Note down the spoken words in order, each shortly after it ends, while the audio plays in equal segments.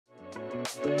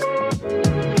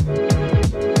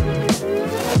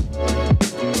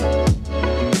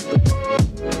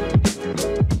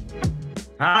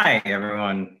Hi,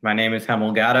 everyone. My name is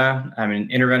Hemel Gada. I'm an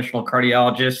interventional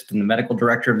cardiologist and the medical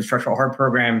director of the structural heart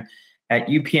program at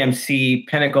UPMC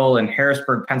Pinnacle in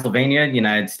Harrisburg, Pennsylvania,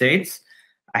 United States.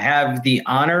 I have the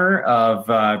honor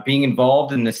of being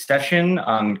involved in this session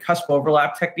on cusp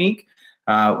overlap technique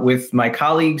with my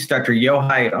colleagues, Dr.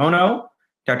 Yohei Ono,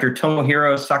 Dr.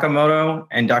 Tomohiro Sakamoto,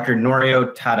 and Dr.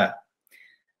 Norio Tada.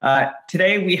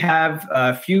 Today, we have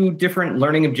a few different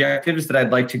learning objectives that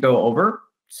I'd like to go over.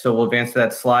 So we'll advance to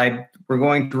that slide. We're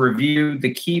going to review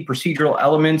the key procedural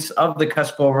elements of the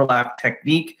cusp overlap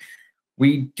technique.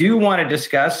 We do want to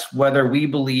discuss whether we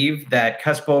believe that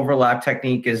cusp overlap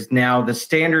technique is now the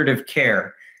standard of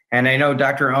care. And I know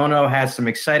Dr. Ono has some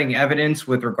exciting evidence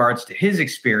with regards to his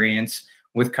experience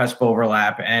with cusp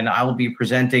overlap, and I will be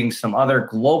presenting some other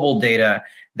global data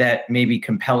that may be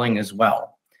compelling as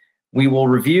well. We will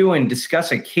review and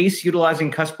discuss a case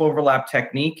utilizing cusp overlap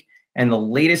technique and the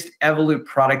latest Evolut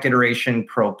product iteration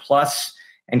Pro Plus,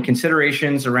 and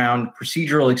considerations around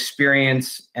procedural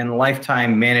experience and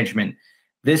lifetime management.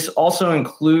 This also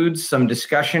includes some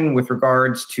discussion with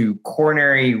regards to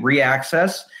coronary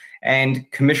reaccess and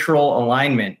commissural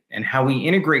alignment and how we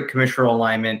integrate commissural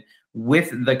alignment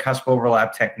with the cusp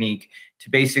overlap technique to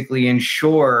basically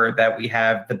ensure that we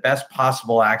have the best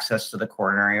possible access to the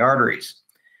coronary arteries.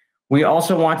 We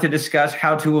also want to discuss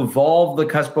how to evolve the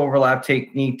cusp overlap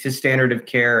technique to standard of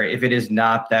care if it is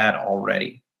not that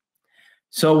already.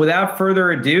 So without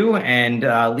further ado and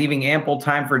leaving ample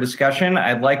time for discussion,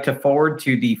 I'd like to forward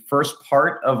to the first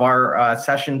part of our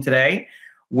session today,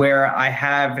 where I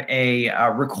have a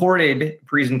recorded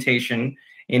presentation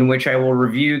in which I will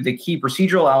review the key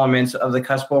procedural elements of the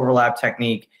cusp overlap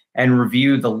technique and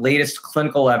review the latest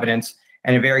clinical evidence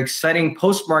and a very exciting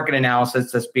post-market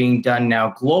analysis that's being done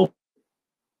now globally.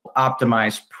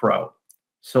 Optimize Pro.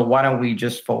 So why don't we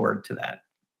just forward to that?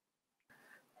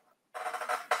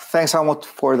 Thanks, Helmut,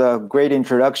 for the great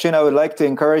introduction. I would like to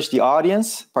encourage the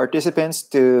audience, participants,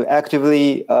 to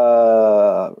actively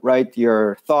write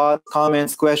your thoughts,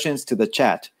 comments, questions to the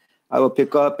chat. I will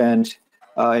pick up and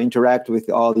interact with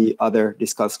all the other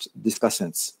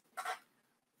discussants.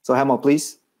 So Helmut,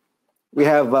 please. We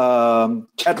have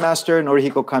chat master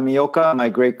Norihiko Kamioka, my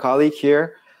great colleague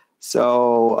here.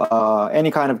 So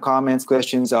any kind of comments,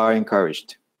 questions are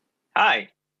encouraged. Hi,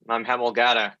 I'm Hemel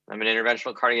Gada. I'm an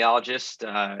interventional cardiologist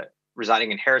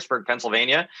residing in Harrisburg,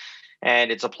 Pennsylvania. And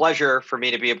it's a pleasure for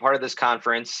me to be a part of this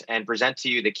conference and present to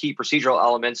you the key procedural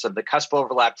elements of the cusp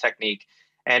overlap technique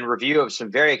and review of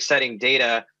some very exciting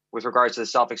data with regards to the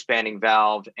self-expanding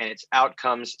valve and its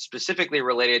outcomes specifically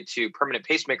related to permanent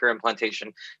pacemaker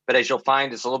implantation. But as you'll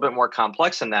find, it's a little bit more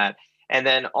complex than that. And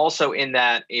then also in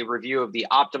that, a review of the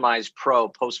Optimize Pro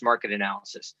post-market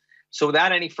analysis. So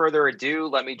without any further ado,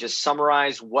 let me just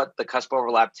summarize what the cusp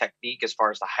overlap technique as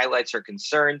far as the highlights are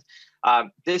concerned.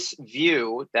 This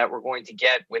view that we're going to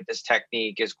get with this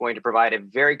technique is going to provide a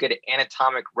very good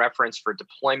anatomic reference for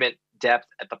deployment depth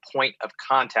at the point of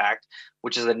contact,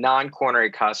 which is a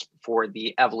non-coronary cusp for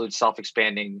the Evolut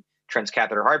self-expanding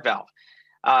transcatheter heart valve.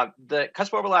 The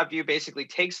cusp overlap view basically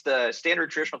takes the standard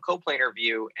traditional coplanar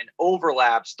view and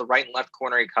overlaps the right and left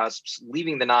coronary cusps,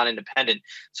 leaving the non-independent.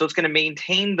 So it's going to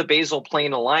maintain the basal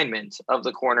plane alignment of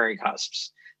the coronary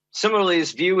cusps. Similarly,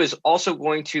 this view is also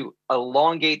going to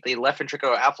elongate the left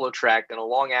ventricular outflow tract in a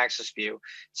long axis view,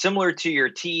 similar to your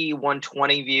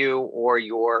TE120 view or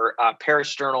your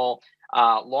parasternal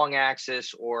long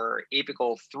axis or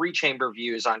apical three-chamber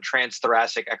views on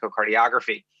transthoracic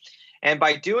echocardiography. And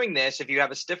by doing this, if you have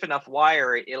a stiff enough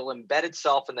wire, it'll embed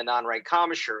itself in the non-right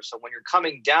commissure. So when you're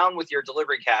coming down with your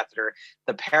delivery catheter,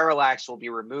 the parallax will be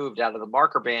removed out of the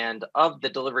marker band of the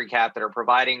delivery catheter,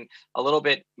 providing a little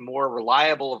bit more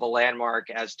reliable of a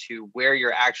landmark as to where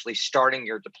you're actually starting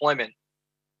your deployment.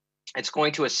 It's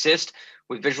going to assist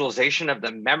with visualization of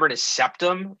the membranous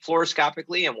septum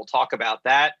fluoroscopically, and we'll talk about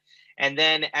that. And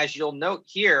then, as you'll note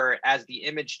here, as the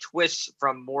image twists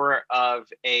from more of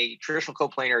a traditional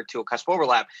coplanar to a cusp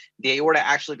overlap, the aorta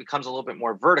actually becomes a little bit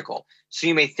more vertical. So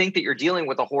you may think that you're dealing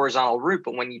with a horizontal root,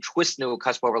 but when you twist into a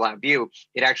cusp overlap view,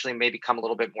 it actually may become a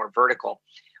little bit more vertical.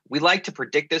 We like to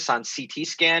predict this on CT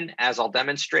scan, as I'll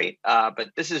demonstrate, but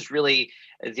this is really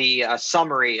the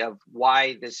summary of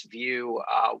why this view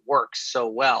works so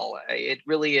well. It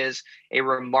really is a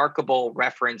remarkable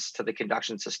reference to the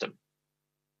conduction system.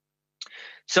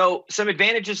 So some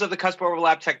advantages of the cusp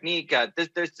overlap technique.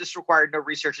 This required no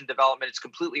research and development. It's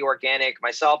completely organic.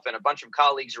 Myself and a bunch of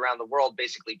colleagues around the world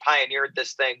basically pioneered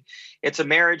this thing. It's a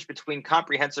marriage between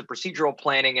comprehensive procedural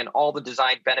planning and all the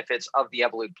design benefits of the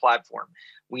Evolut platform.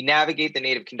 We navigate the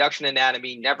native conduction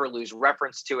anatomy, never lose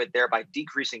reference to it, thereby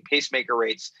decreasing pacemaker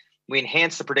rates. We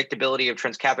enhance the predictability of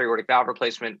transcatheter aortic valve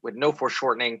replacement with no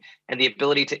foreshortening and the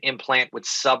ability to implant with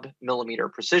sub-millimeter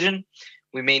precision.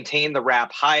 We maintain the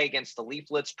wrap high against the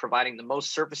leaflets, providing the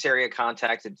most surface area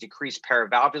contact and decreased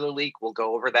paravalvular leak. We'll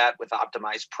go over that with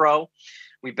Optimize Pro.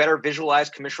 We better visualize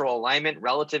commissural alignment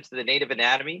relative to the native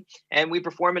anatomy, and we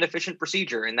perform an efficient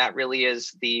procedure. And that really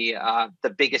is the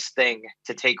biggest thing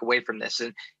to take away from this.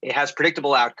 And it has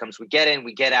predictable outcomes. We get in,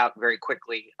 we get out very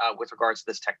quickly with regards to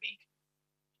this technique.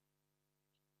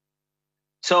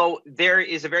 So there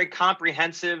is a very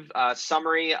comprehensive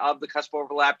summary of the cusp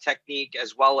overlap technique,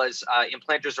 as well as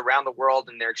implanters around the world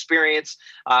and their experience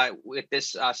with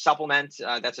this supplement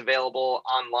that's available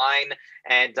online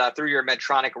and through your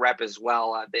Medtronic rep as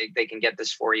well. They can get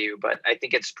this for you, but I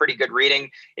think it's pretty good reading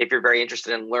if you're very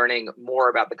interested in learning more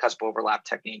about the cusp overlap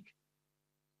technique.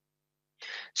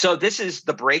 So this is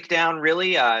the breakdown,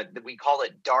 really. We call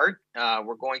it DART.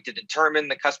 We're going to determine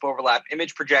the cusp overlap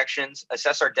image projections,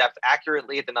 assess our depth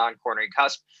accurately at the non-coronary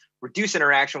cusp, reduce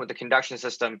interaction with the conduction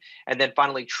system, and then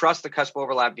finally trust the cusp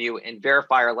overlap view and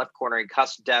verify our left coronary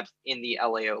cusp depth in the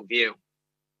LAO view.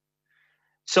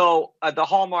 So the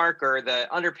hallmark or the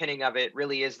underpinning of it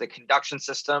really is the conduction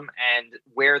system and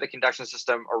where the conduction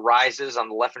system arises on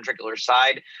the left ventricular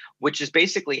side, which is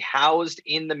basically housed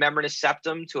in the membranous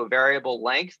septum to a variable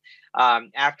length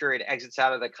after it exits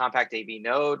out of the compact AV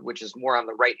node, which is more on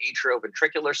the right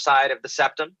atrioventricular side of the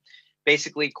septum.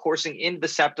 Basically, coursing into the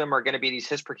septum are going to be these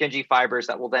his Purkinje fibers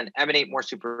that will then emanate more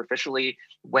superficially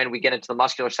when we get into the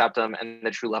muscular septum and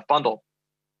the true left bundle.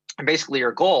 And basically,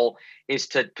 your goal is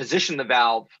to position the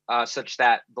valve such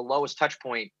that the lowest touch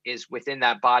point is within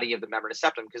that body of the membranous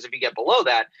septum. Because if you get below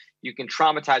that, you can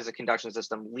traumatize the conduction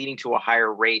system, leading to a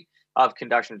higher rate of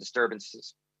conduction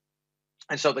disturbances.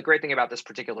 And so the great thing about this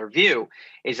particular view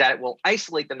is that it will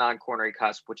isolate the non-coronary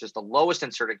cusp, which is the lowest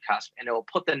inserted cusp, and it will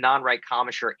put the non-right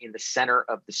commissure in the center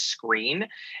of the screen.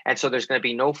 And so there's going to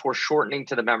be no foreshortening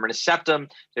to the membranous septum.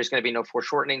 There's going to be no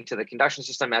foreshortening to the conduction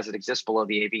system as it exists below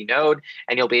the AV node.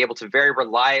 And you'll be able to very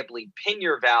reliably pin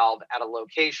your valve at a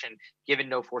location, given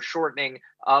no foreshortening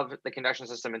of the conduction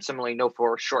system and similarly no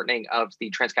foreshortening of the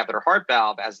transcatheter heart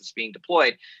valve as it's being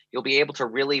deployed. You'll be able to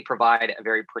really provide a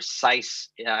very precise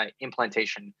implantation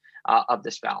of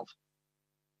this valve.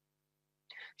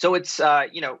 So it's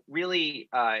really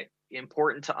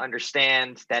important to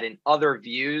understand that in other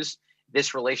views,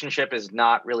 this relationship is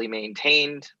not really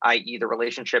maintained, i.e. the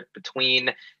relationship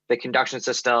between the conduction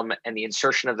system and the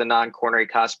insertion of the non-coronary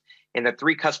cusp. In the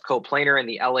three-cusp coplanar in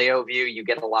the LAO view, you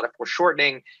get a lot of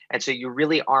foreshortening, and so you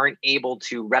really aren't able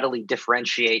to readily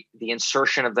differentiate the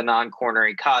insertion of the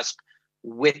non-coronary cusp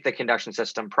with the conduction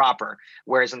system proper,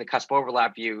 whereas in the cusp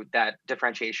overlap view, that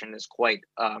differentiation is quite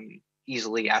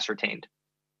easily ascertained.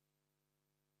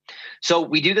 So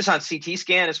we do this on CT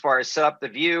scan as far as set up the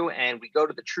view, and we go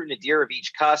to the true nadir of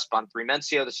each cusp on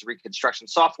 3Mensio. This is reconstruction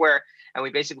software, and we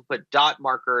basically put dot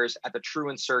markers at the true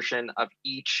insertion of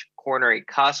each coronary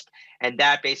cusp, and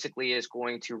that basically is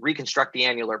going to reconstruct the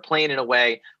annular plane in a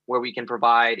way where we can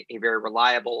provide a very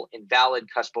reliable and valid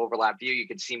cusp overlap view. You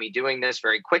can see me doing this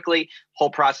very quickly. Whole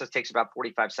process takes about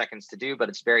 45 seconds to do, but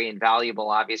it's very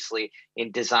invaluable, obviously,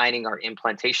 in designing our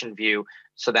implantation view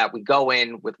so that we go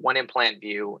in with one implant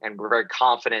view and we're very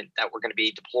confident that we're going to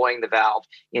be deploying the valve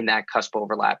in that cusp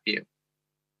overlap view.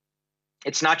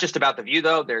 It's not just about the view,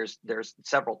 though. There's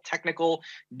several technical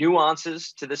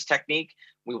nuances to this technique.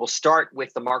 We will start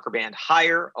with the marker band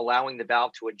higher, allowing the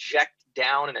valve to eject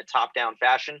down in a top-down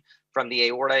fashion from the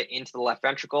aorta into the left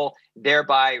ventricle,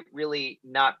 thereby really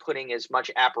not putting as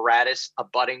much apparatus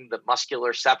abutting the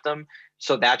muscular septum.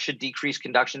 So that should decrease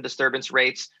conduction disturbance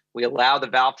rates. We allow the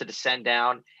valve to descend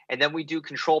down, and then we do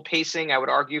control pacing. I would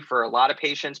argue for a lot of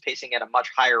patients, pacing at a much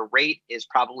higher rate is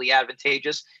probably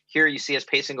advantageous. Here you see us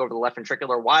pacing over the left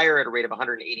ventricular wire at a rate of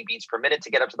 180 beats per minute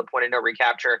to get up to the point of no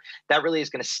recapture. That really is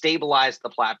going to stabilize the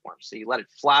platform. So you let it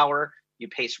flower, you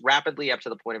pace rapidly up to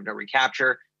the point of no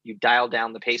recapture, you dial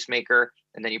down the pacemaker,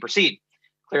 and then you proceed.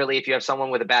 Clearly, if you have someone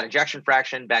with a bad ejection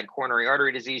fraction, bad coronary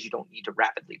artery disease, you don't need to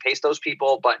rapidly pace those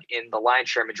people. But in the lion's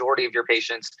share majority of your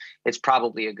patients, it's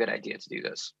probably a good idea to do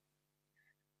this.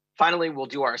 Finally, we'll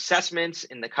do our assessments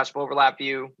in the cusp overlap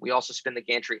view. We also spin the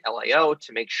gantry LAO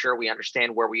to make sure we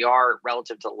understand where we are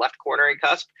relative to the left coronary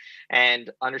cusp and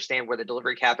understand where the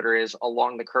delivery catheter is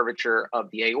along the curvature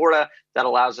of the aorta. That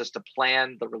allows us to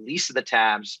plan the release of the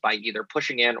tabs by either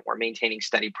pushing in or maintaining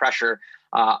steady pressure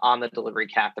on the delivery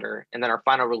catheter. And then our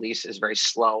final release is very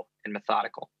slow and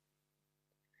methodical.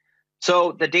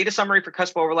 So the data summary for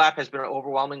cusp overlap has been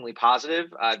overwhelmingly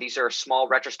positive. These are small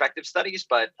retrospective studies,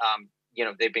 but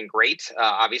they've been great.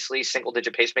 Obviously,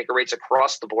 single-digit pacemaker rates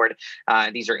across the board.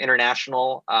 These are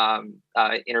international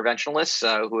interventionalists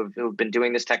who have been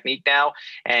doing this technique now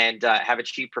and have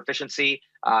achieved proficiency,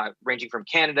 ranging from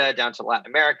Canada down to Latin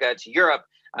America to Europe,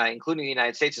 including the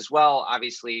United States as well.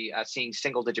 Obviously, seeing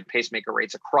single-digit pacemaker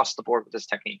rates across the board with this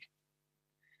technique.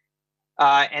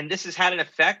 And this has had an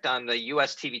effect on the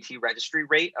US TVT registry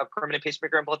rate of permanent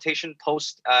pacemaker implantation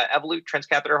post Evolut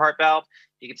transcatheter heart valve.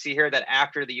 You can see here that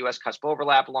after the US cusp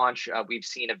overlap launch, we've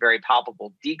seen a very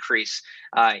palpable decrease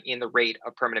in the rate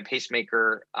of permanent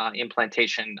pacemaker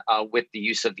implantation with the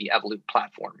use of the Evolut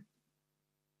platform.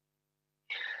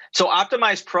 So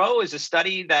Optimize Pro is a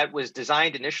study that was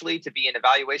designed initially to be an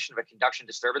evaluation of a conduction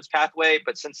disturbance pathway,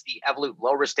 but since the Evolut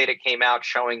low-risk data came out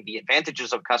showing the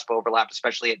advantages of cusp overlap,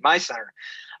 especially at my center,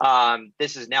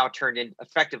 this is now turned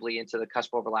effectively into the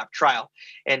cusp overlap trial.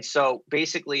 And so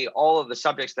basically all of the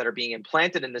subjects that are being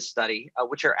implanted in this study,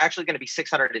 which are actually going to be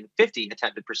 650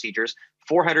 attempted procedures,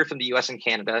 400 from the US and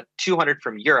Canada, 200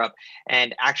 from Europe,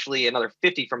 and actually another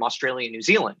 50 from Australia and New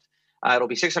Zealand. It'll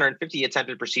be 650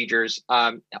 attempted procedures,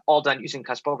 all done using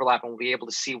cusp overlap, and we'll be able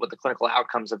to see what the clinical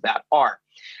outcomes of that are.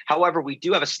 However, we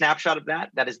do have a snapshot of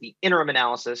that. That is the interim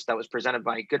analysis that was presented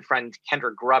by good friend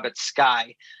Kendra Grubb at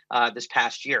Sky this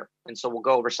past year. And so we'll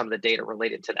go over some of the data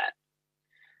related to that.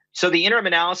 So the interim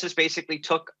analysis basically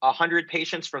took 100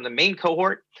 patients from the main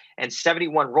cohort and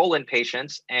 71 roll-in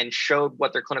patients and showed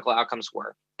what their clinical outcomes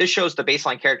were. This shows the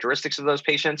baseline characteristics of those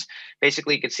patients.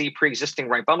 Basically, you can see pre-existing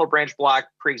right bundle branch block,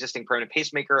 pre-existing permanent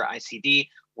pacemaker, ICD,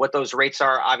 what those rates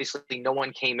are. Obviously, no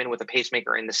one came in with a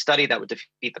pacemaker in the study. That would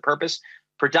defeat the purpose.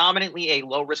 Predominantly a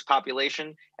low-risk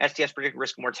population, STS predicted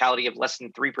risk of mortality of less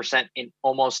than 3% in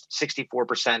almost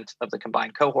 64% of the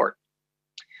combined cohort.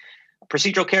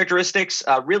 Procedural characteristics,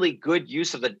 really good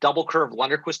use of the double curve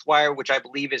Lunderquist wire, which I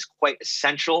believe is quite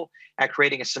essential at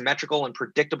creating a symmetrical and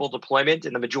predictable deployment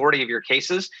in the majority of your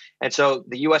cases. And so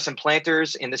the US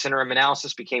implanters in this interim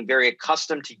analysis became very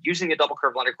accustomed to using a double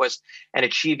curve Lunderquist and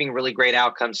achieving really great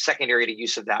outcomes secondary to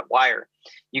use of that wire.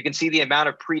 You can see the amount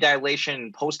of pre-dilation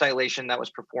and post-dilation that was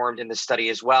performed in this study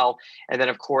as well. And then,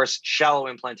 of course, shallow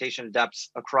implantation depths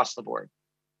across the board.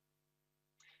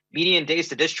 Median days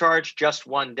to discharge, just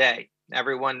 1 day.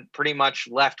 Everyone pretty much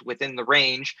left within the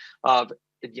range of,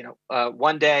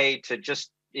 1 day to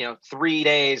just, 3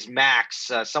 days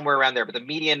max, somewhere around there. But the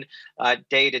median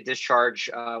day to discharge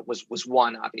was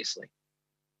 1, obviously.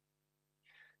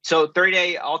 So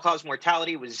 30-day all-cause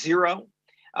mortality was 0.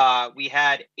 We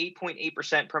had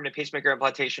 8.8% permanent pacemaker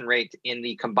implantation rate in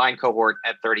the combined cohort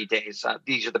at 30 days.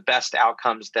 These are the best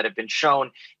outcomes that have been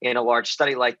shown in a large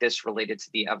study like this related to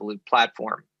the Evolut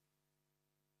platform.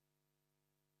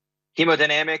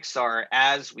 Hemodynamics are,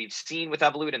 as we've seen with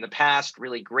Evolut in the past,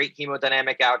 really great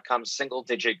hemodynamic outcomes,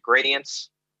 single-digit gradients.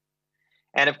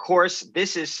 And of course,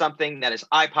 this is something that is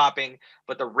eye-popping,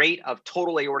 but the rate of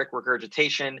total aortic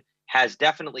regurgitation has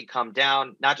definitely come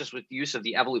down, not just with the use of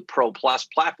the Evolut Pro Plus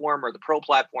platform or the Pro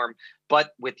platform,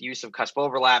 but with the use of cusp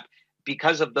overlap.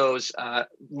 Because of those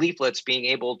leaflets being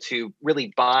able to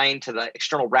really bind to the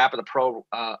external wrap of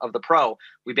the Pro,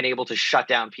 we've been able to shut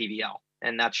down PVL,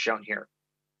 and that's shown here.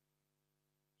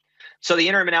 So the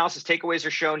interim analysis takeaways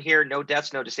are shown here. No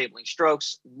deaths, no disabling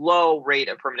strokes, low rate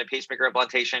of permanent pacemaker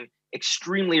implantation,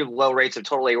 extremely low rates of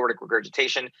total aortic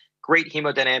regurgitation, great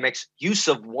hemodynamics, use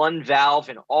of one valve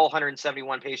in all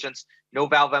 171 patients, no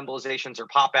valve embolizations or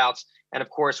pop-outs. And of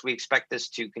course, we expect this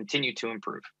to continue to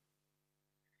improve.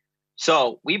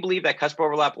 So we believe that cusp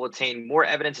overlap will attain more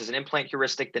evidence as an implant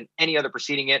heuristic than any other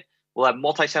preceding it. We'll have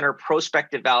multi-center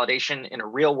prospective validation in a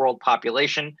real-world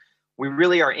population. We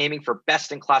really are aiming for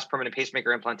best-in-class permanent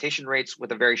pacemaker implantation rates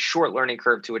with a very short learning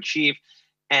curve to achieve.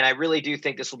 And I really do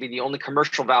think this will be the only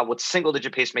commercial valve with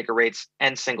single-digit pacemaker rates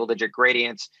and single-digit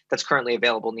gradients that's currently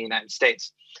available in the United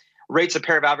States. Rates of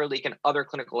paravalvular leak and other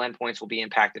clinical endpoints will be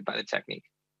impacted by the technique.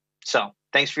 So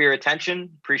thanks for your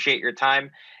attention. Appreciate your time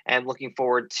and looking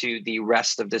forward to the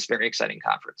rest of this very exciting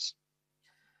conference.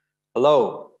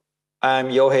 Hello, I'm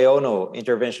Yohei Ono,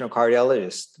 interventional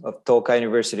cardiologist of Tokai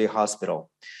University Hospital.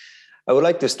 I would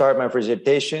like to start my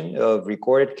presentation of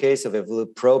recorded case of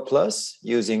Evolut Pro Plus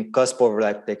using cusp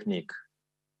overlap technique.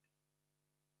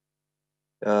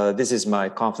 This is my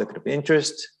conflict of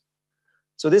interest.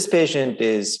 So this patient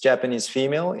is Japanese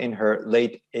female in her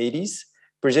late 80s,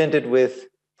 presented with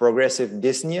progressive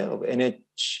dyspnea of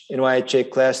NYHA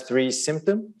class 3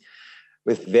 symptom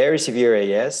with very severe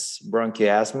AS, bronchial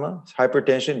asthma,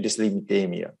 hypertension,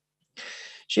 dyslipidemia.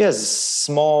 She has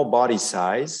small body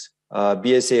size,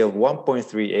 BSA of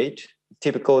 1.38,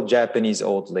 typical Japanese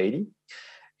old lady.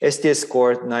 STS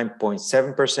score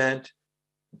 9.7%.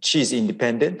 She's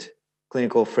independent,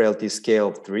 clinical frailty scale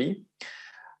of 3,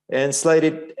 and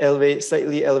slightly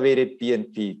elevated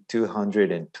BNP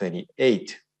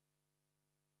 228.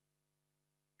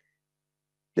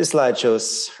 This slide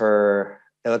shows her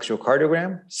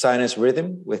electrocardiogram, sinus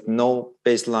rhythm with no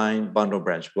baseline bundle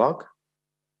branch block.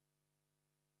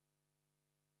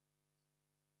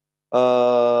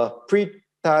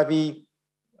 Pre-TAVI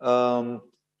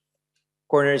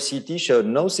coronary CT showed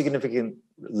no significant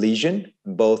lesion,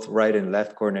 both right and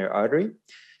left coronary artery.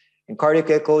 And cardiac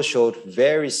echo showed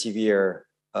very severe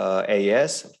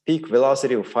AS, peak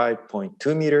velocity of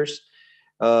 5.2 meters,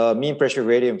 mean pressure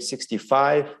gradient of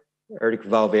 65, aortic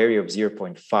valve area of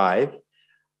 0.5,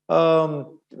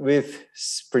 with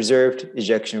preserved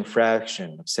ejection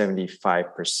fraction of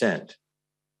 75%.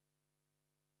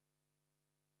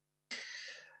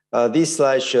 This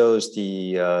slide shows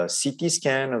the CT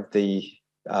scan of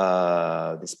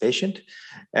this patient.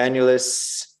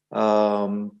 Annulus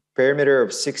perimeter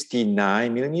of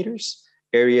 69 millimeters,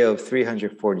 area of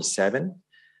 347.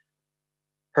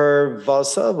 Her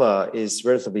valsalva is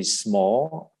relatively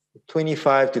small,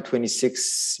 25 to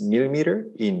 26 millimeter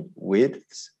in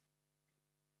width.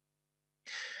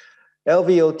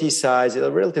 LVOT size is a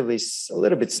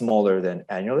little bit smaller than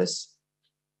annulus.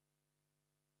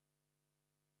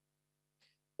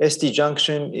 ST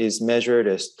junction is measured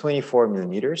as 24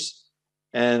 millimeters,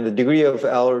 and the degree of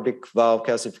aortic valve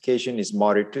calcification is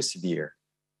moderate to severe.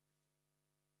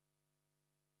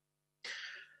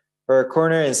 Her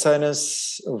coronary and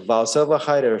sinus valsalva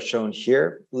height are shown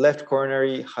here. Left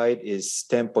coronary height is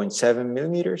 10.7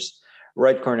 millimeters.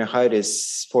 Right coronary height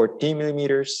is 14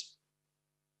 millimeters.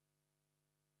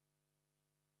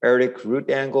 Aortic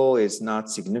root angle is not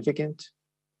significant.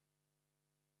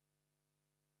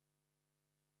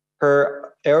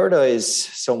 Her aorta is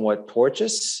somewhat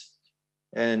tortuous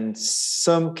and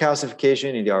some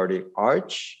calcification in the aortic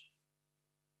arch.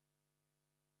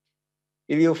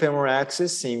 Iliofemoral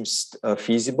axis seems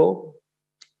feasible,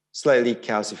 slightly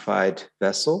calcified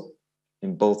vessel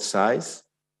in both sides.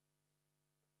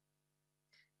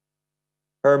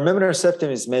 Her medullary septum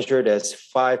is measured as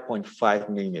 5.5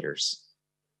 millimeters.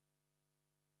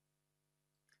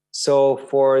 So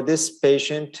for this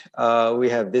patient, we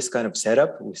have this kind of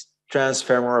setup with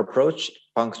transfemoral approach,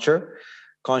 puncture,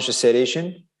 conscious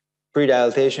sedation,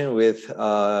 pre-dilatation with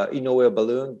Inoue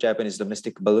balloon, Japanese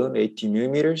domestic balloon, 18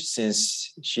 millimeters,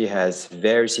 since she has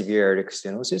very severe aortic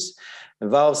stenosis. The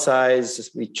valve size,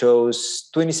 we chose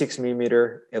 26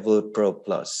 millimeter Evolut Pro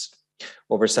Plus.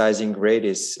 Oversizing rate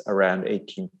is around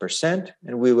 18%,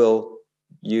 and we will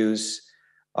use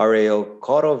RAO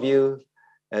caudal view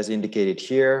as indicated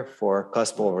here for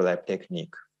cusp overlap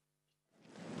technique.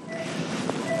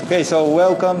 Okay, so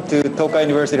welcome to Tokai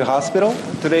University Hospital.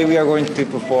 Today we are going to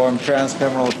perform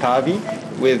transfemoral TAVI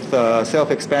with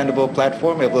self-expandable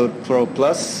platform, Evolut Pro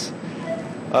Plus,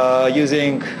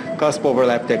 using cusp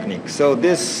overlap technique. So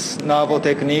this novel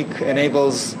technique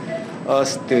enables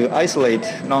us to isolate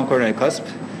non-coronary cusp.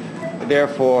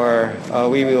 Therefore,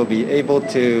 we will be able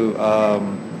to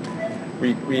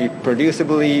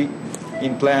reproducibly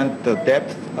implant the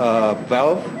depth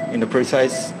valve in a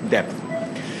precise depth.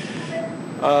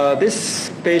 This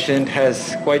patient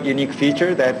has quite unique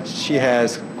feature that she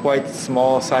has quite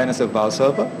small sinus of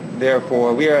valsalva.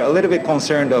 Therefore, we are a little bit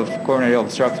concerned of coronary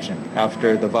obstruction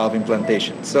after the valve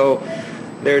implantation. So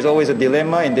there's always a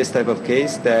dilemma in this type of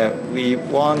case that we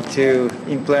want to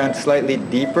implant slightly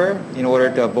deeper in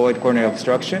order to avoid coronary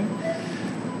obstruction.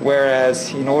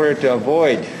 Whereas in order to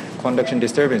avoid conduction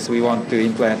disturbance, we want to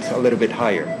implant a little bit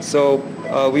higher. So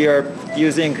we are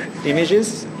using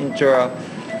images,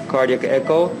 intracardiac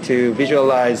echo, to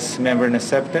visualize membranous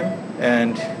septum,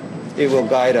 and it will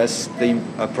guide us the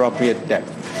appropriate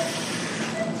depth.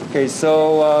 Okay,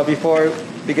 so before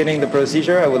beginning the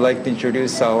procedure, I would like to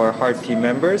introduce our heart team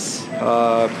members.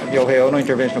 Yohei Ono,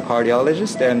 interventional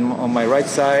cardiologist, and on my right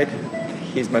side,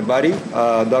 he's my buddy,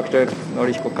 Dr.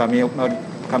 Norihiko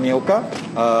Kamioka,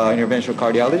 interventional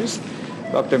cardiologist,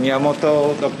 Dr.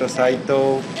 Miyamoto, Dr.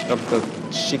 Saito, Dr.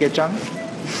 Shige-chan.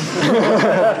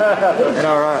 And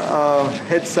our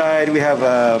head side, we have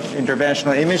an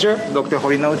interventional imager, Dr.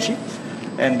 Horinouchi,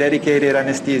 and dedicated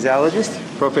anesthesiologist,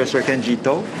 Professor Kenji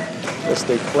To. Just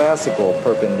a classical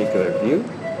perpendicular view.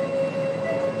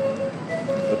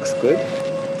 Looks good.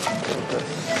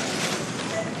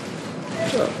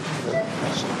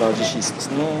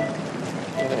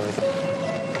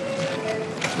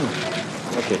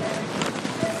 Okay.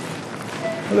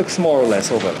 Looks more or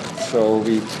less over. So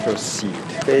we proceed.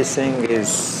 Pacing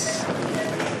is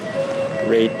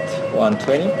rate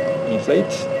 120.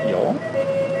 Inflate. Yo.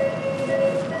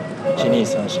 1, 2, 3,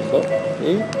 4, 5.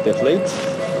 Okay. Deflate.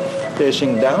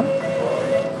 Pacing down.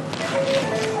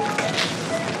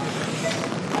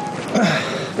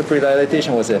 The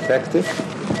predilatation was effective.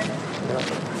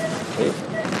 Okay.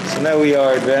 So now we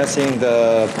are advancing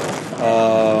the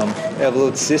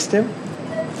Evolute system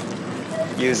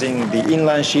using the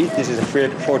inline sheet. This is a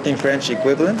 14 French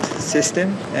equivalent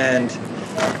system, and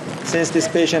since this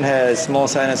patient has small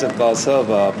sinus of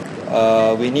Valsalva,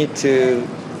 we need to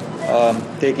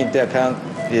take into account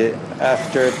the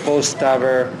after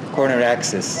post-TAVR coronary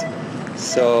access.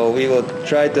 So we will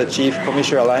try to achieve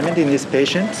commissure alignment in this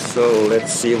patient. So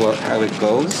let's see how it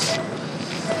goes.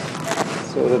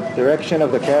 So the direction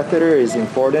of the catheter is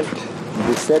important in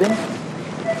this setting.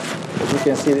 As you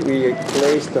can see, that we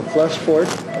placed the flush port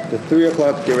at the 3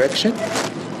 o'clock direction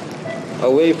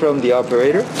away from the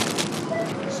operator.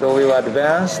 So we will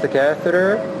advance the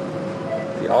catheter,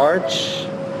 the arch,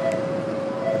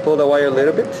 pull the wire a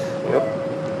little bit. Yep.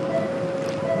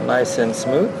 Nice and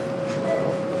smooth.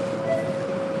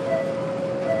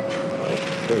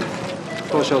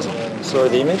 So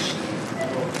the image.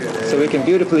 So we can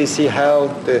beautifully see how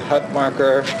the hut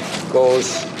marker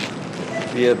goes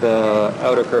via the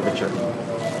outer curvature.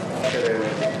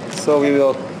 So we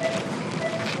will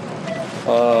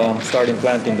start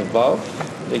implanting the valve.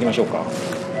 行きましょうか。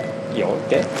いいよ。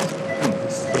Okay.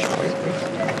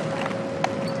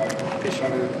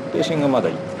 ペーシングまだ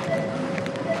いい。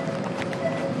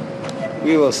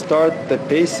We will start the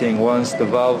pacing once the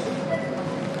valve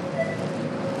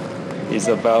is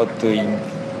about to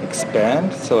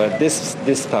expand. So at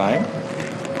this time,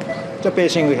 the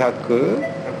pacing we have the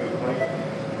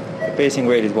pacing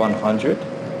rate is 100.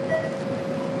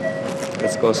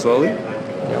 Let's go slowly.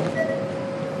 Yep.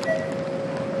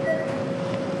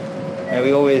 And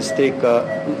we always take a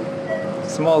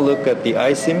small look at the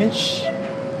ice image,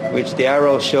 which the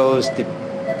arrow shows the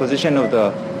position of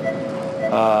the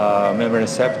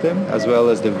membranous septum as well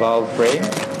as the valve frame.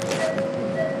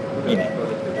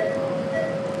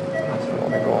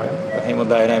 The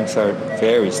hemodynamics are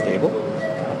very stable.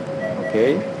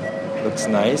 Okay, looks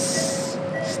nice,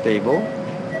 stable.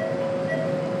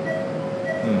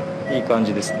 いい感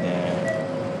じですね。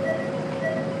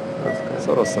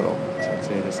そろそろ撮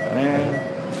影ですかね。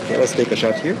Okay, let's take a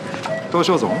shot here. 東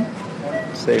照ゾーン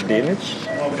Save the image.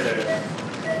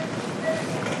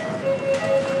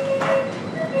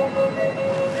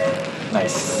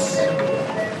 Nice.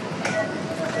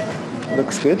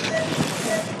 Looks good.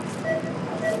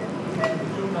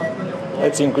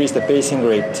 Let's increase the pacing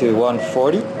rate to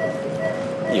 140.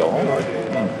 Yo.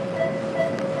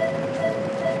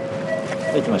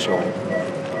 行きましょう。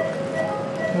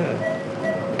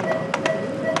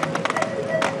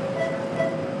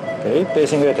Okay,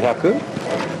 pacing rate 100.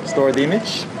 Store the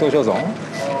image. 東照ゾーン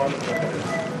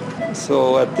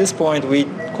So at this point we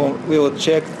will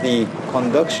check the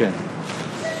conduction,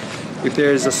 if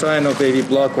there is a sign of AV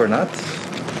block or not,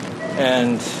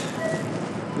 and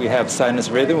we have sinus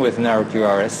rhythm with narrow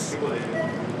QRS.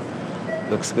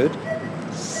 Looks good.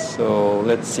 So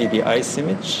let's see the ice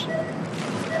image.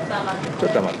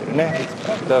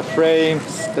 The frame,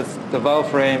 the valve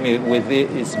frame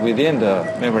is within the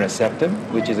membranous septum,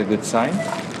 which is a good sign.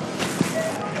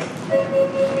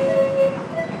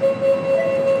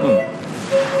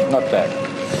 Not bad.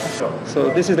 So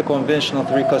this is the conventional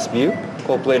 3-cusp view,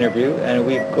 coplanar view, and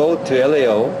we go to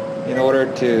LAO in order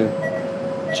to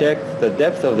check the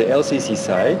depth of the LCC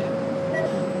side.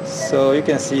 So you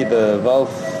can see the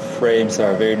valve frames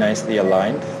are very nicely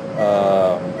aligned.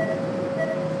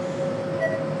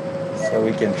 So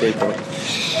we can take a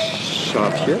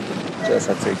shot here. Just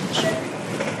a second.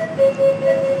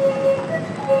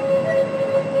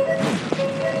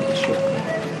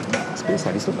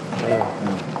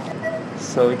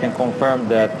 So we can confirm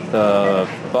that the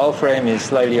valve frame is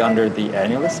slightly under the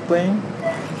annulus plane.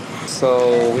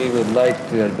 So we would like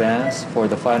to advance for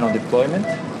the final deployment.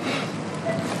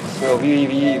 So we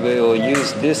will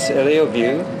use this LAO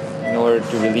view in order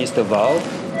to release the valve.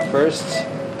 First,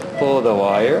 pull the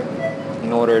wire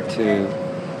in order to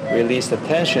release the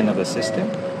tension of the system.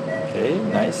 Okay,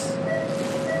 nice.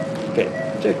 Okay,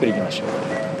 じゃあゆっくり行きましょう。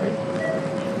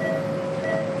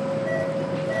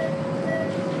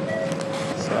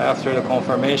So after the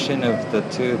confirmation of the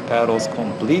two paddles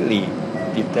completely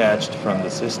detached from the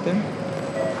system,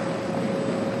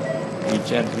 we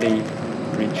gently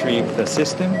retrieve the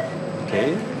system.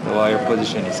 Okay, the wire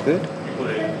position is good.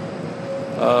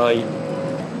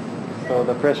 So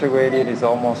the pressure gradient is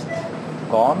almost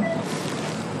gone,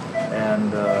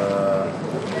 and the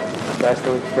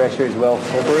diastolic pressure is well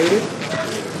separated.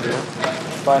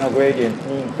 Final gradient,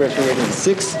 mean pressure gradient is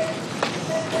 6.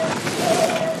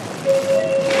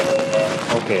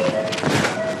 Okay.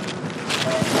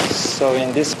 So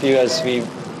in this view, as we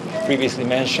previously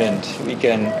mentioned, we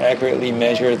can accurately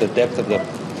measure the depth of the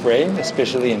frame,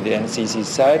 especially in the NCC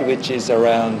side, which is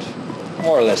around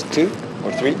more or less 2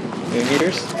 or 3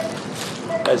 millimeters,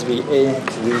 as we aim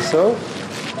to do so.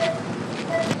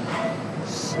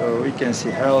 So we can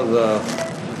see how the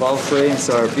valve frames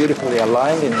are beautifully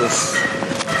aligned in this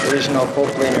original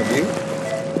coplanar view.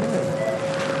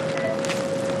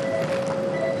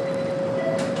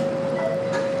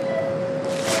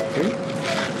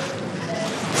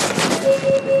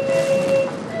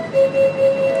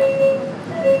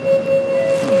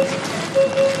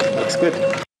 Looks good.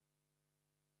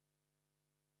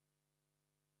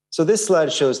 So this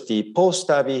slide shows the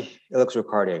post-TAVI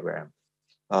electrocardiogram.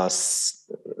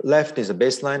 Left is the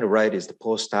baseline, the right is the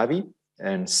post-TAVI,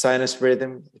 and sinus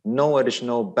rhythm, no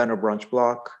additional band or branch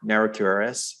block, narrow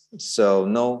QRS, so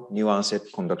no new onset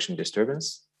conduction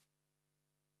disturbance.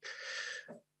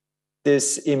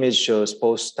 This image shows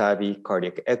post-TAVI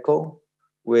cardiac echo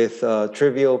with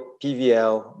trivial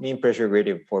PVL, mean pressure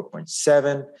gradient of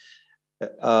 4.7,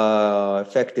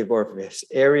 effective orifice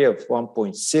area of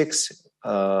 1.6,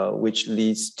 which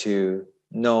leads to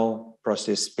no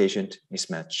prosthesis-patient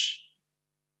mismatch.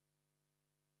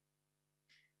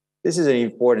 This is an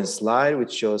important slide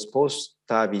which shows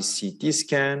post-TAVI CT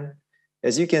scan.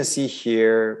 As you can see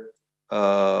here,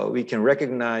 we can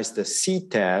recognize the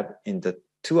C-tab in the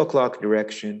 2 o'clock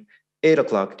direction, 8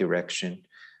 o'clock direction,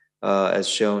 as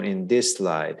shown in this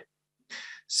slide.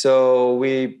 So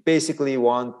we basically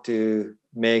want to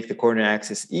make the coronary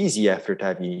access easy after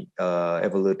TAVI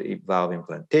evolutive valve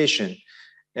implantation.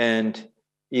 And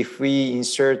if we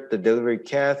insert the delivery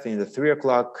cath in the 3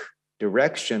 o'clock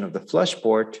direction of the flush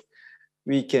port,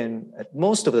 we can, at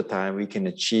most of the time, we can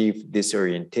achieve this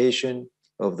orientation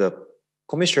of the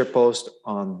commissure post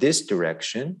on this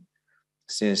direction,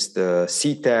 since the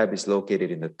C-tab is located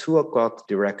in the 2 o'clock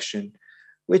direction,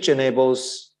 which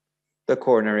enables the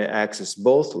coronary access,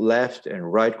 both left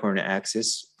and right coronary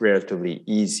access, relatively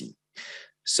easy.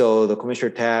 So the commissure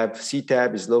tab,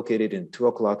 C-tab is located in 2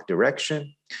 o'clock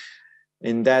direction.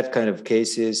 In that kind of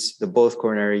cases, the both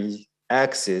coronary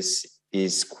axis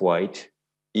is quite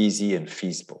easy and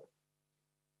feasible.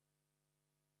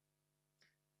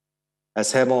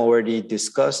 As Hemel already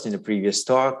discussed in the previous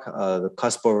talk, the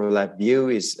cusp overlap view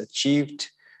is achieved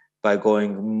by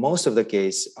going most of the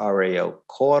case RAL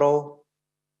caudal.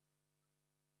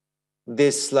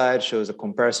 This slide shows a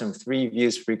comparison of 3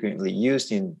 views frequently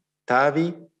used in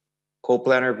TAVI,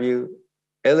 coplanar view,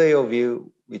 LAO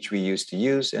view, which we used to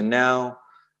use, and now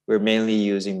we're mainly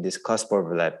using this cusp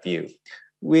overlap view,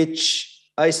 which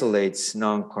isolates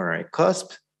non-coronary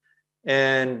cusp.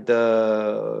 And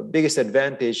the biggest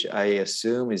advantage, I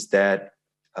assume, is that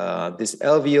this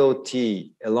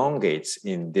LVOT elongates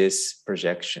in this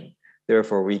projection.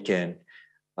 Therefore, we can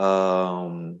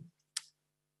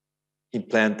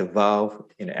implant the valve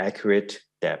in accurate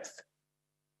depth.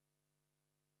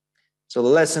 So the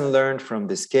lesson learned from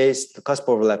this case, the cusp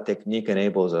overlap technique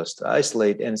enables us to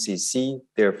isolate NCC.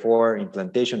 Therefore,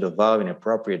 implantation of the valve in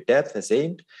appropriate depth as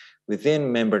aimed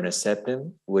within membranous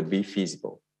septum would be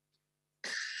feasible.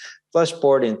 Flush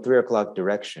port in 3 o'clock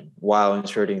direction while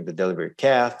inserting the delivery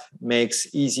cath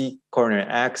makes easy coronary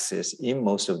access in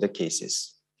most of the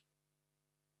cases.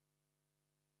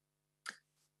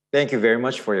 Thank you very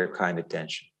much for your kind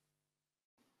attention.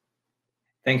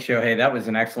 Thanks, Shohei. That was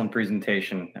an excellent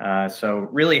presentation. So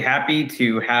really happy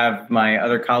to have my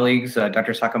other colleagues,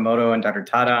 Dr. Sakamoto and Dr.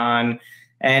 Tada on.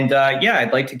 And yeah,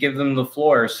 I'd like to give them the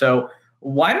floor. So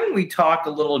why don't we talk a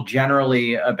little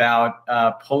generally about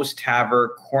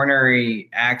post-TAVR coronary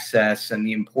access and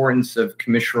the importance of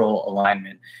commissural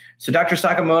alignment. So Dr.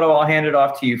 Sakamoto, I'll hand it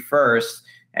off to you first.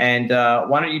 And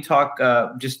why don't you talk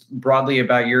just broadly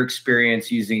about your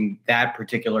experience using that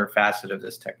particular facet of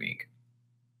this technique?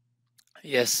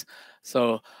 Yes.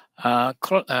 So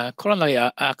coronary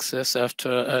access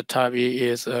after TAVI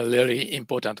is really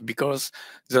important because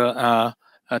the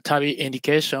TAVI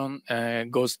indication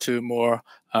goes to more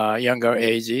younger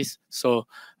ages. So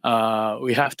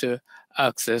we have to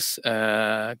access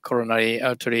coronary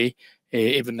artery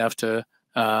even after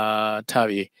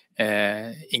TAVI.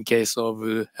 in case of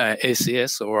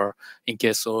ACS or in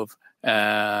case of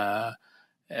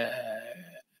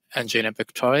angina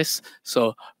pectoris.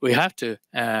 So we have to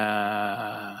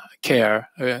care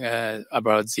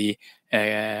about the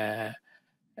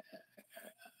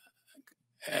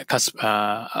cusp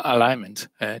alignment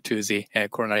to the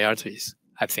coronary arteries,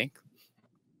 I think.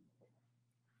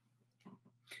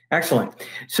 Excellent.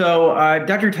 So,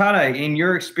 Dr. Tada, in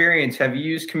your experience, have you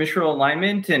used commissural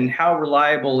alignment, and how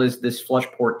reliable is this flush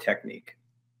port technique?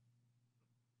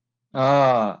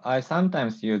 I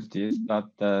sometimes use this, but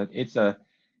it's a,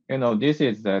 this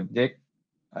is a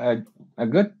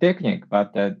good technique,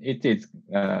 but it is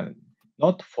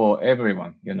not for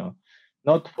everyone.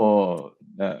 Not for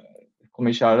the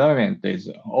commissural alignment is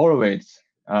always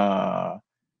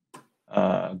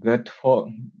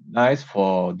nice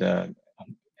for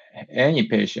any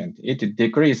patient. It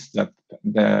decreases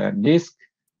the risk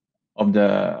of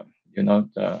the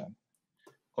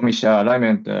commissural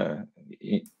alignment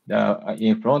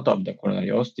in front of the coronary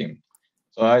ostium.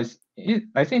 So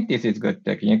I think this is good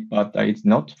technique, but it's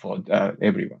not for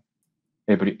everyone,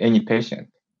 any patient.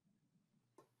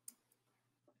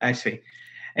 I see.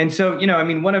 And so, I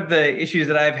mean, one of the issues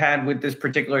that I've had with this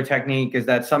particular technique is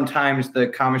that sometimes the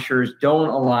commissures don't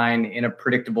align in a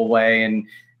predictable way, and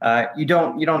you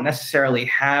don't necessarily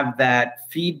have that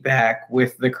feedback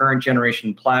with the current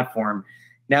generation platform.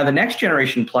 Now, the next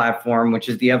generation platform, which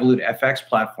is the Evolut FX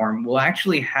platform, will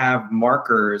actually have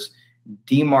markers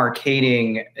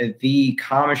demarcating the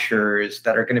commissures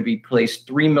that are going to be placed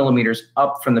 3 millimeters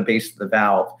up from the base of the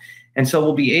valve. And so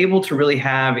we'll be able to really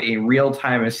have a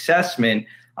real-time assessment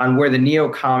on where the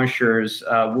neo-commissures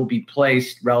will be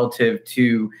placed relative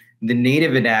to the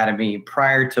native anatomy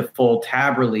prior to full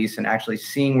tab release and actually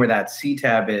seeing where that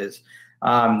C-tab is.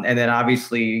 And then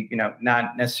obviously,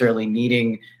 not necessarily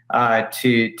needing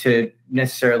to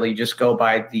necessarily just go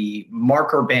by the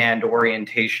marker band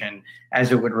orientation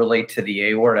as it would relate to the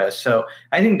aorta. So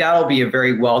I think that'll be a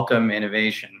very welcome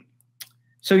innovation.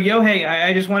 So Yohei,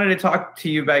 I just wanted to talk to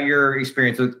you about your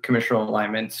experience with commissural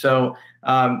alignment. So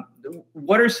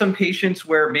what are some patients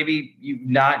where maybe you've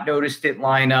not noticed it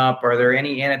line up? Are there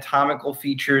any anatomical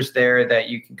features there that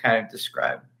you can kind of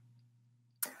describe?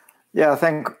 Yeah,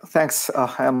 thanks,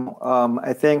 Ham.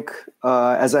 I think,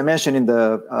 as I mentioned in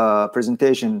the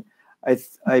presentation,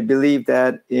 I believe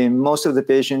that in most of the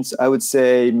patients, I would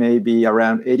say maybe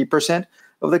around 80%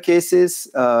 of the cases,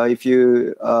 if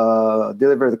you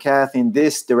deliver the cath in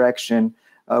this direction,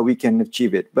 we can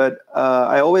achieve it. But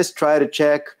I always try to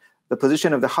check the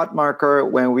position of the hot marker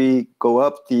when we go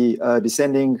up the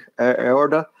descending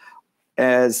aorta,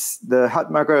 as the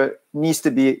hot marker needs to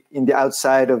be in the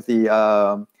outside of the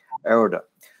aorta.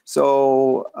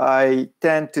 So I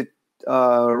tend to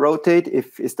rotate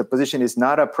if the position is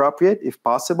not appropriate, if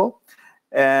possible,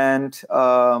 and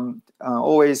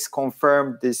always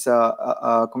confirm this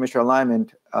commissural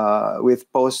alignment with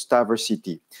post-TAVR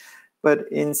CT. But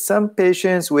in some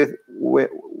patients with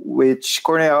which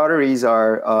coronary arteries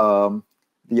are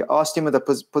the ostium, the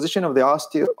position of the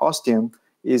ostium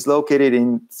is located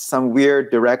in some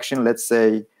weird direction, let's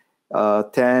say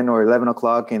 10 or 11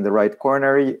 o'clock in the right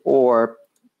coronary, or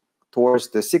towards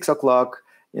the 6 o'clock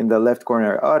in the left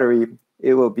coronary artery,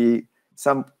 it will be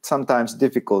sometimes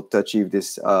difficult to achieve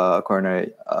this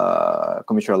coronary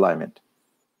commissural alignment.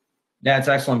 That's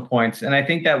excellent points. And I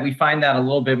think that we find that a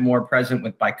little bit more present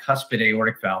with bicuspid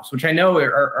aortic valves, which I know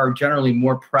are generally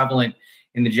more prevalent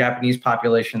in the Japanese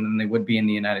population than they would be in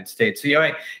the United States. So,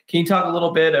 Yohei, can you talk a little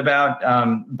bit about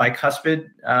bicuspid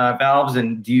valves,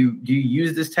 and do you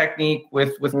use this technique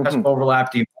with cusp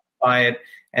overlap? Do you modify it?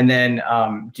 And then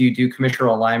do you do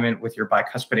commissural alignment with your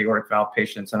bicuspid aortic valve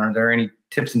patients? And are there any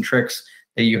tips and tricks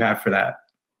that you have for that?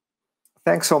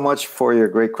 Thanks so much for your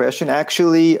great question.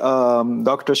 Actually,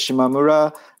 Dr.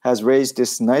 Shimamura has raised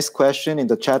this nice question in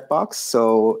the chat box,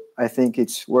 so I think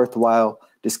it's worthwhile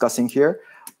discussing here.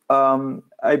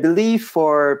 I believe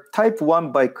for type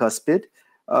 1 bicuspid,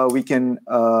 we can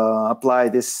apply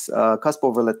this cusp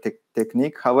overlap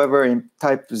technique. However, in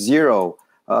type 0,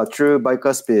 true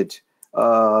bicuspid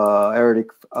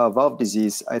aortic valve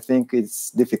disease, I think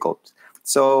it's difficult.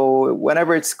 So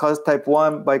whenever it's type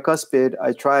 1 bicuspid,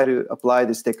 I try to apply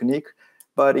this technique.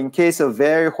 But in case of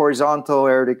very horizontal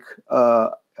aortic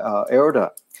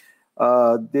aorta,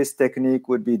 this technique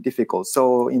would be difficult.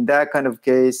 So in that kind of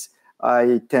case,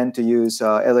 I tend to use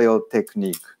LAO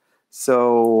technique.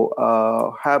 So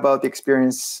how about the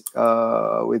experience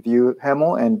with you,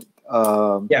 Hemel, and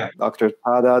Dr.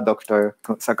 Tada, Dr.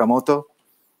 Sakamoto?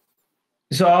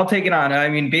 So I'll take it on. I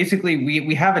mean, basically,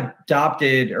 we have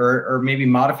adopted or maybe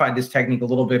modified this technique a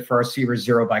little bit for our Series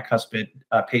 0 bicuspid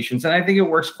patients, and I think it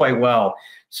works quite well.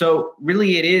 So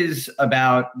really, it is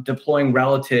about deploying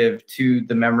relative to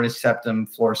the membranous septum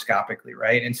fluoroscopically,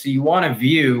 right? And so you want a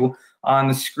view on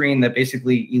the screen that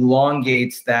basically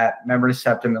elongates that membranous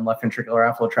septum and left ventricular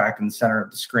outflow tract in the center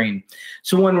of the screen.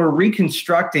 So when we're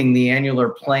reconstructing the annular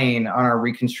plane on our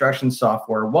reconstruction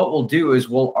software, what we'll do is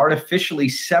we'll artificially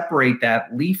separate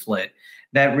that leaflet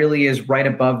that really is right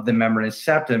above the membranous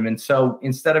septum. And so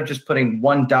instead of just putting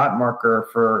one dot marker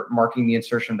for marking the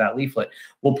insertion of that leaflet,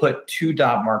 we'll put two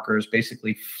dot markers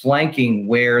basically flanking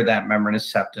where that membranous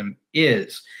septum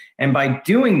is. And by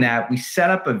doing that, we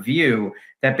set up a view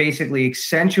that basically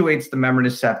accentuates the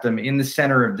membranous septum in the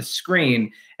center of the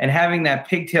screen. And having that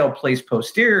pigtail placed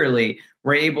posteriorly,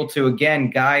 we're able to,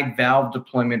 again, guide valve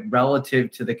deployment relative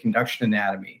to the conduction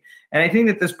anatomy. And I think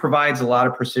that this provides a lot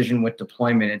of precision with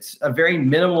deployment. It's a very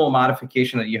minimal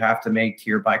modification that you have to make to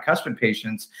your bicuspid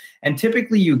patients. And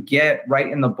typically you get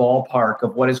right in the ballpark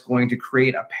of what is going to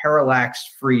create a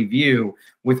parallax-free view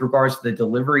with regards to the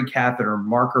delivery catheter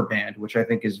marker band, which I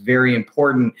think is very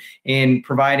important in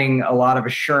providing a lot of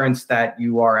assurance that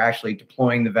you are actually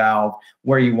deploying the valve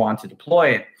where you want to deploy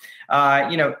it.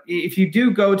 If you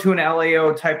do go to an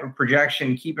LAO type of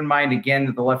projection, keep in mind, again,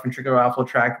 that the left ventricular outflow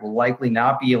tract will likely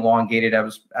not be elongated,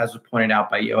 as was pointed out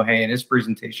by Yohei in his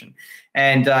presentation.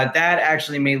 And that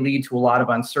actually may lead to a lot of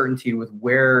uncertainty with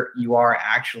where you are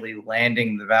actually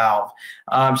landing the valve.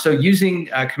 So using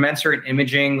commensurate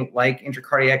imaging like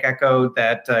intracardiac echo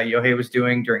that Yohei was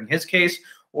doing during his case,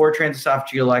 or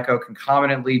transesophageal echo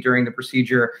concomitantly during the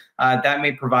procedure, that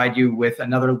may provide you with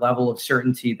another level of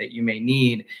certainty that you may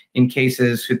need in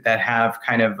cases that have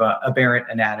kind of aberrant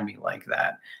anatomy like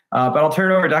that. But I'll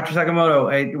turn it over to Dr.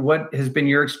 Sakamoto. What has been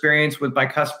your experience with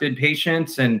bicuspid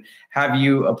patients, and have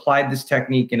you applied this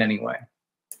technique in any way?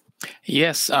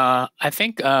 Yes, I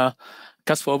think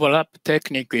cusp overlap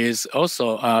technique is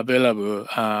also available,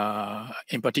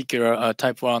 in particular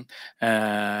type 1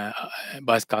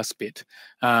 bicuspid,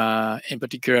 in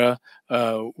particular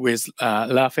with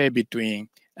LAFE between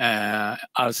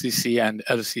RCC and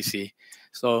LCC.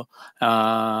 So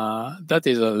that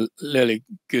is a really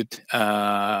good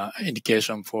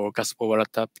indication for cusp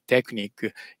overlap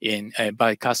technique in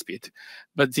bicuspid.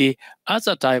 But the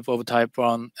other type of type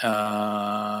 1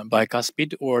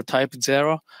 bicuspid or type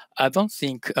 0, I don't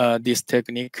think this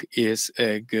technique is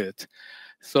good.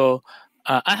 So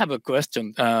I have a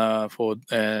question for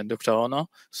Dr. Ono.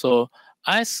 So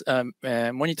ICE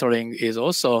monitoring is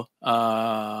also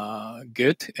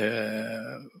good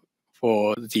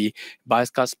for the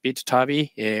bicuspid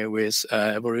TAVI with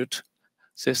Evolute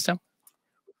system?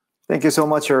 Thank you so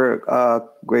much for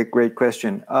great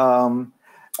question.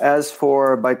 As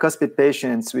for bicuspid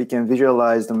patients, we can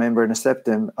visualize the membranous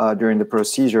septum during the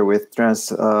procedure with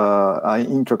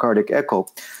intracardiac echo.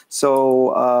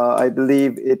 So I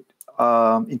believe it,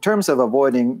 in terms of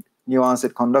avoiding new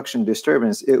onset conduction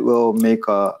disturbance, it will make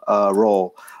a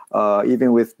role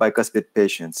even with bicuspid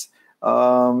patients.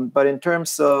 But in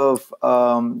terms of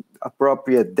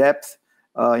appropriate depth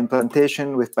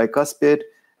implantation with bicuspid,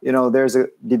 there's a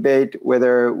debate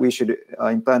whether we should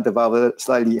implant the valve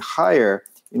slightly higher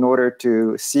in order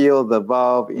to seal the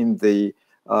valve in the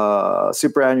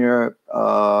supraannular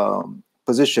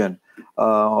position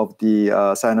of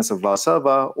the sinus of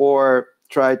Valsalva, or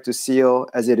try to seal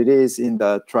as it is in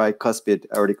the tricuspid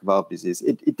aortic valve disease.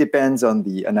 It depends on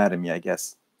the anatomy, I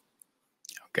guess.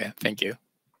 Okay, thank you.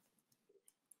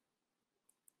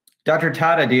 Dr.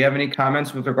 Tada, do you have any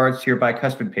comments with regards to your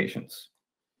bicuspid patients?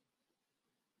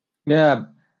 Yeah,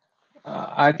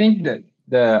 I think that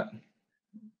the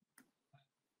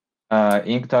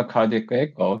intracardiac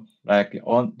echo, like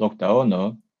Dr.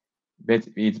 Ono,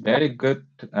 it's very good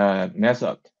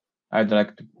method. I'd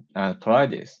like to try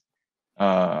this.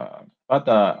 But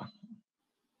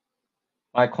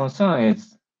my concern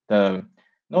is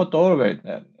not always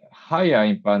higher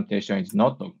implantation is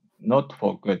not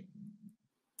for good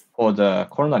for the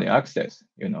coronary access,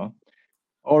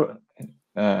 or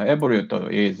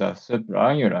Evolute is a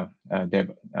supraannular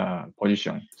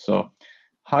position. So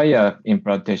higher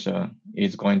implantation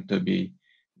is going to be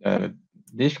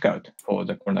difficult for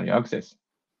the coronary access.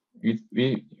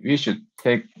 We should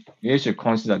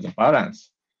consider the balance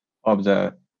of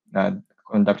the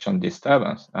conduction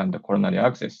disturbance and the coronary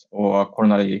access or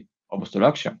coronary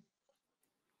obstruction.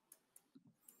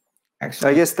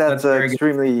 Excellent. I guess that's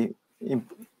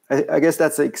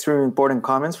extremely important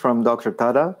comments from Dr.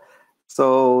 Tada.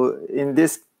 So in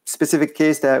this specific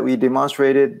case that we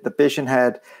demonstrated, the patient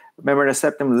had membrane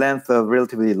septum length of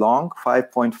relatively long,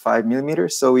 5.5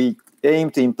 millimeters. So we aim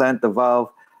to implant the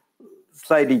valve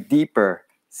slightly deeper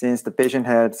since the patient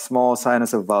had small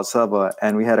sinus of Valsalva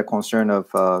and we had a concern of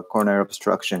coronary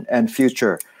obstruction and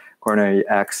future coronary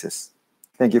access.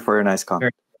 Thank you for your nice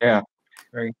comment. Yeah.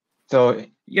 Very. So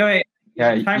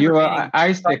Yeah, your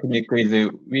ICE technique is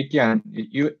we can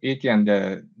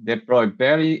deploy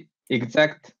very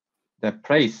exact the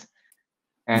place,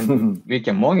 and we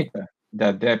can monitor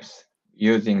the depth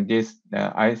using this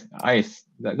ICE.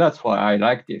 That's why I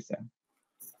like this.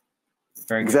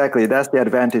 Very exactly, that's the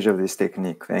advantage of this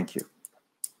technique. Thank you.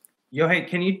 Yohei,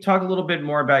 can you talk a little bit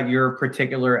more about your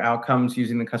particular outcomes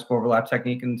using the cusp overlap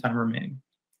technique in the time remaining?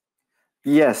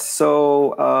 Yes,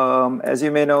 so as you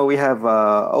may know, we have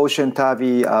Ocean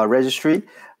TAVI registry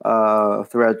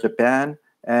throughout Japan,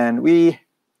 and we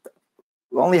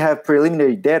only have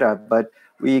preliminary data, but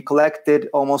we collected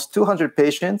almost 200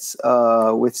 patients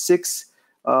with 6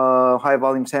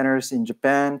 high-volume centers in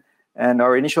Japan, and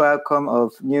our initial outcome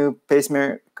of new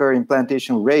pacemaker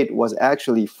implantation rate was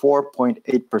actually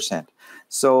 4.8%.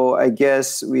 So I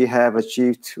guess we have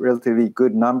achieved relatively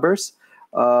good numbers.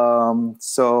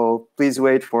 So please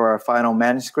wait for our final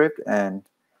manuscript, and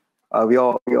we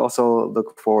also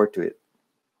look forward to it.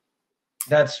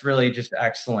 That's really just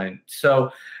excellent.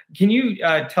 So can you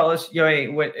tell us,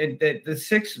 Yohei, what the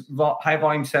 6 high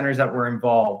volume centers that were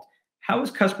involved, how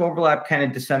is cusp overlap kind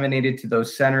of disseminated to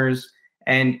those centers?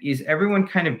 And is everyone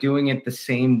kind of doing it the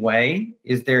same way?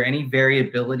 Is there any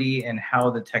variability in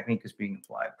how the technique is being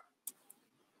applied?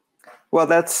 Well,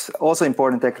 that's also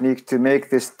important technique to make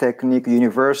this technique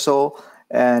universal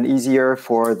and easier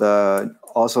for the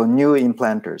also new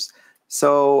implanters.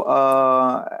 So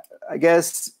I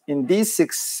guess in these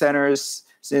 6 centers,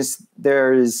 since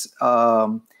there is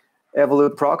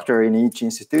Evolut Proctor in each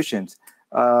institution,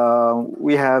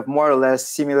 we have more or less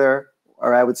similar,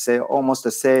 or I would say almost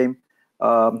the same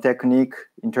technique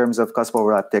in terms of cusp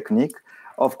overlap technique.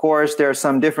 Of course, there are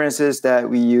some differences that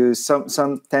we use.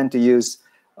 Some tend to use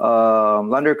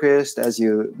Lunderquist, as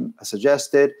you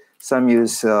suggested. Some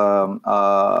use the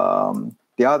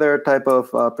other type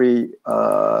of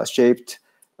pre-shaped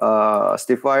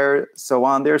stiff wire, so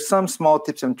on. There's some small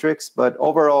tips and tricks, but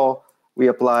overall, we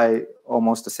apply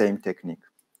almost the same technique.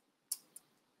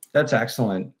 That's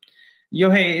excellent.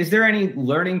 Yohei, is there any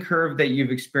learning curve that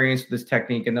you've experienced with this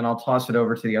technique? And then I'll toss it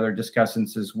over to the other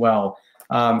discussants as well.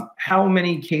 How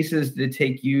many cases did it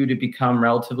take you to become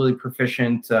relatively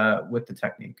proficient with the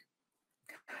technique?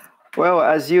 Well,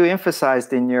 as you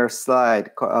emphasized in your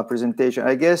slide presentation,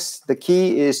 I guess the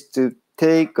key is to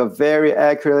take a very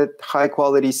accurate,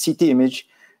 high-quality CT image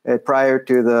prior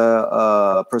to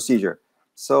the procedure.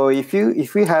 So if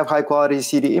we have high-quality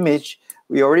CT image,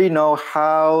 we already know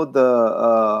how the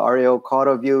RAO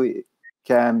caudal view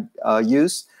can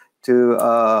use to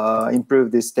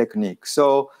improve this technique.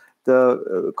 So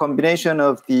the combination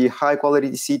of the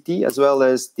high-quality CT as well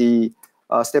as the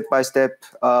step-by-step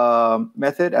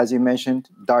method, as you mentioned,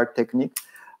 DART technique,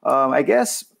 I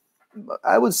guess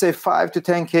I would say 5 to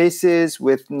 10 cases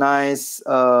with nice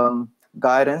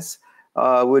guidance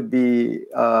would be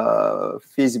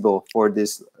feasible for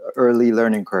this early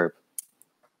learning curve.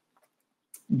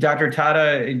 Dr.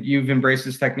 Tada, you've embraced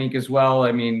this technique as well.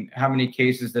 I mean, how many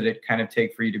cases did it kind of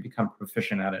take for you to become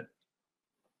proficient at it?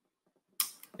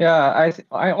 Yeah,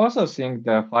 I also think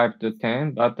the 5 to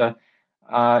 10, but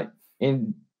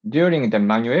during the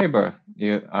maneuver,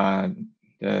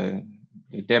 the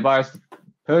device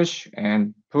push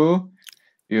and pull,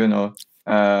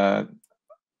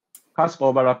 cusp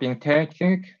overlapping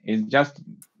technique is just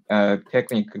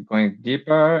technique going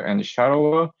deeper and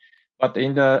shallower. But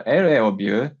in the aerial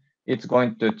view, it's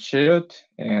going to tilt,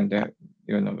 and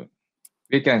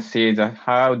we can see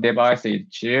how device is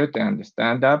tilt and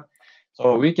stand up.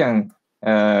 So we can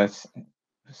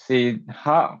see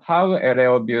how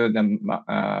aerial view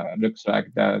looks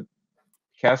like the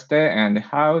caster and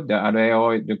how the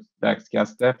aerial looks like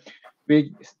caster.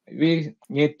 We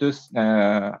need to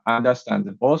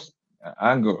understand both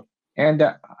angle, and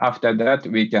after that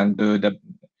we can do the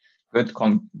good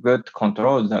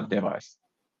control of that device.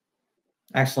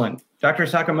 Excellent. Dr.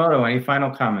 Sakamoto, any final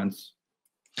comments?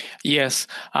 Yes.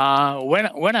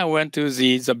 When I went to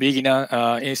the beginner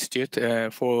institute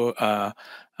for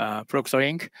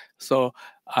proctoring, so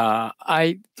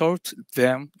I taught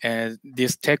them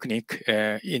this technique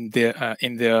in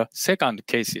their second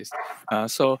cases.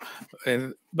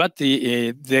 But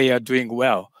they are doing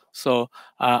well. So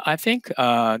I think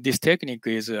this technique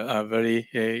is very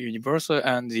universal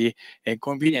and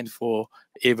convenient for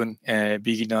even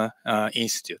beginner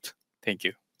institute. Thank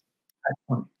you.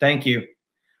 Excellent. Thank you.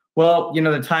 Well,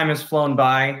 the time has flown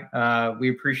by. We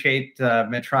appreciate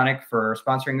Medtronic for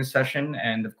sponsoring this session.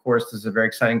 And of course, this is a very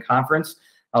exciting conference.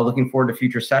 Looking forward to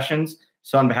future sessions.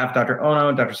 So on behalf of Dr.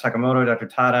 Ono, Dr. Sakamoto, Dr.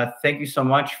 Tada, thank you so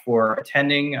much for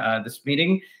attending this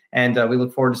meeting. And we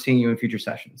look forward to seeing you in future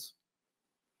sessions.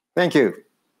 Thank you.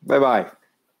 Bye-bye.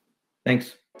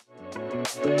 Thanks.